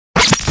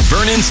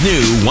Vernon's new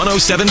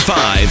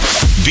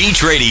 107.5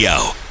 Beach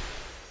Radio.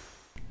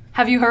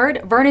 Have you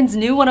heard? Vernon's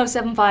new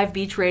 107.5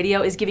 Beach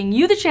Radio is giving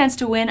you the chance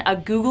to win a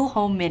Google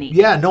Home Mini.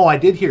 Yeah, no, I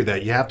did hear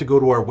that. You have to go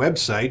to our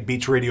website,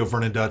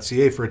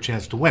 beachradiovernon.ca, for a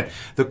chance to win.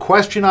 The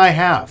question I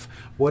have,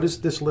 what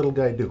does this little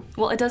guy do?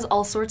 Well, it does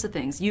all sorts of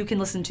things. You can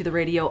listen to the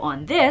radio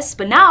on this,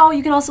 but now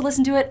you can also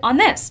listen to it on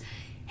this.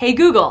 Hey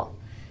Google,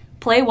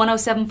 play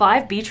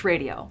 107.5 Beach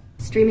Radio.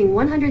 Streaming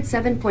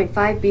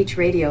 107.5 Beach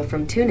Radio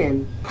from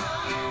TuneIn.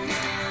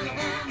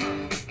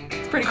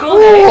 It's pretty cool.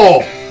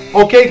 Hey?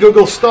 Oh! Okay,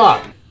 Google,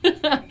 stop.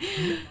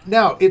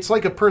 Now, it's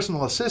like a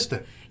personal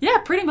assistant. Yeah,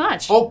 pretty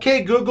much.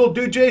 Okay, Google,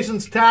 do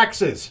Jason's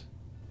taxes.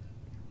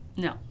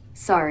 No.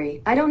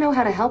 Sorry, I don't know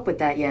how to help with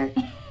that yet.